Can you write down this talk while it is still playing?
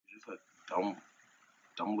dumb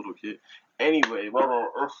little kid. Anyway,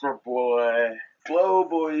 it's your boy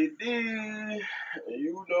Globoy D.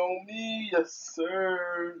 You know me, yes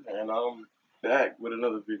sir. And I'm back with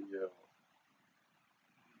another video.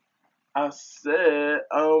 I said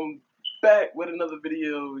I'm back with another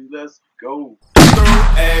video. Let's go.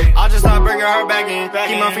 I just start bringing her back in.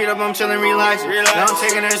 Keep my feet up, I'm chilling, relaxing. Now I'm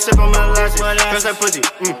taking a sip, I'm relaxing. Press that pussy,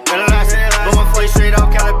 relaxing. But my face straight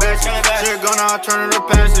out, Calabash. Shit gonna, I turn it to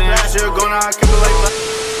passing. Shit gonna, I keep it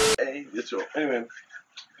like. Hey, it's your. Anyway, I'm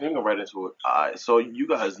gonna go right into it. Alright, so you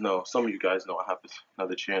guys know, some of you guys know I have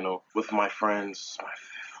another channel with my friends.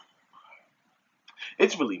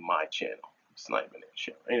 It's really my channel. It's not even a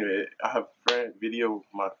channel. Anyway, I have a video,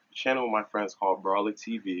 my channel with my friends called Globoy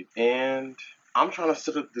TV, and I'm trying to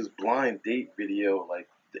set up this blind date video, like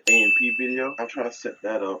the AMP video. I'm trying to set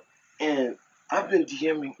that up, and I've been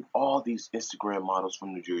DMing all these Instagram models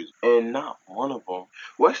from New Jersey, and not one of them,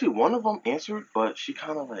 well actually one of them answered, but she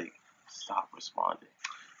kind of like stopped responding.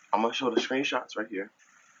 I'm gonna show the screenshots right here.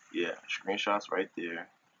 Yeah, screenshots right there.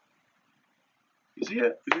 You see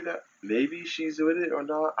it? You see that? Maybe she's with it or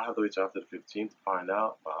not. I have to wait till after the 15th to find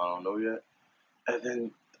out, but I don't know yet. And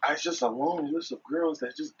then it's just a long list of girls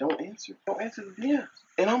that just don't answer the DMs.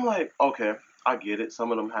 And I'm like, okay, I get it.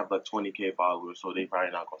 Some of them have like 20K followers, so they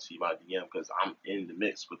probably not gonna see my DM because I'm in the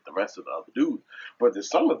mix with the rest of the other dudes. But there's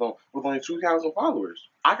some of them with only 2,000 followers.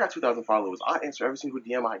 I got 2,000 followers. I answer every single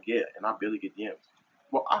DM I get, and I barely get DMs.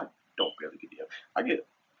 Well, I don't barely get DMs. I get,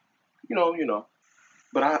 you know.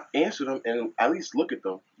 But I answer them and at least look at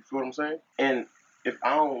them. You feel what I'm saying? And if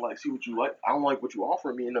I don't like see what you like, I don't like what you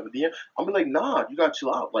offer me in another DM, I'll be like, nah, you gotta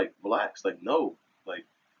chill out, like relax, like no,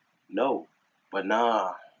 but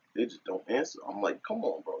nah, they just don't answer. I'm like, come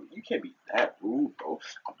on, bro, you can't be that rude, bro.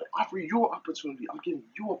 I'm offering you an opportunity. I'm giving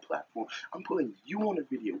you a platform. I'm putting you on a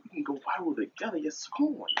video. We can go viral together. Yes,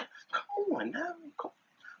 come on, now,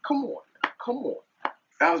 come on.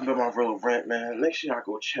 That was my real rant, man. Make sure y'all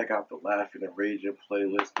go check out the Laughing and Raging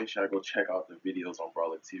playlist. Make sure y'all go check out the videos on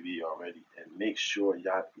Globoy TV already. And make sure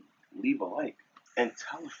y'all leave a like. And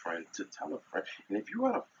tell a friend to tell a friend. And if you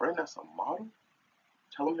got a friend that's a model,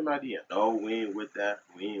 tell them my idea. No, we ain't with that.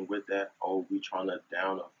 Oh, we trying to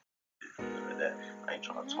down a none of that. I ain't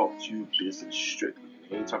trying to talk to you business strictly.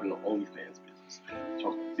 We ain't talking to OnlyFans business. I'm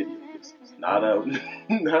talking video business. Not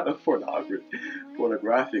a pornographic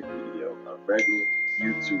video. A regular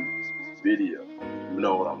YouTube video. You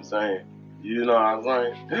know what I'm saying? You know what I'm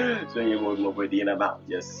saying? So you boy Globoy D and I'm out.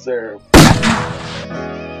 Yes, sir.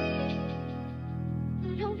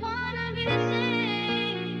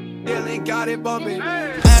 Nearly got it bumping.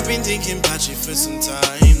 I've been thinking about you for some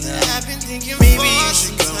time now. I've been thinking maybe you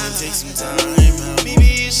should go and take some time out. Maybe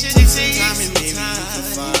you should take some time and maybe you can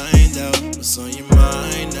find out what's on your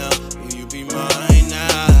mind now. Will you be mine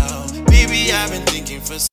now? Baby, I've been thinking for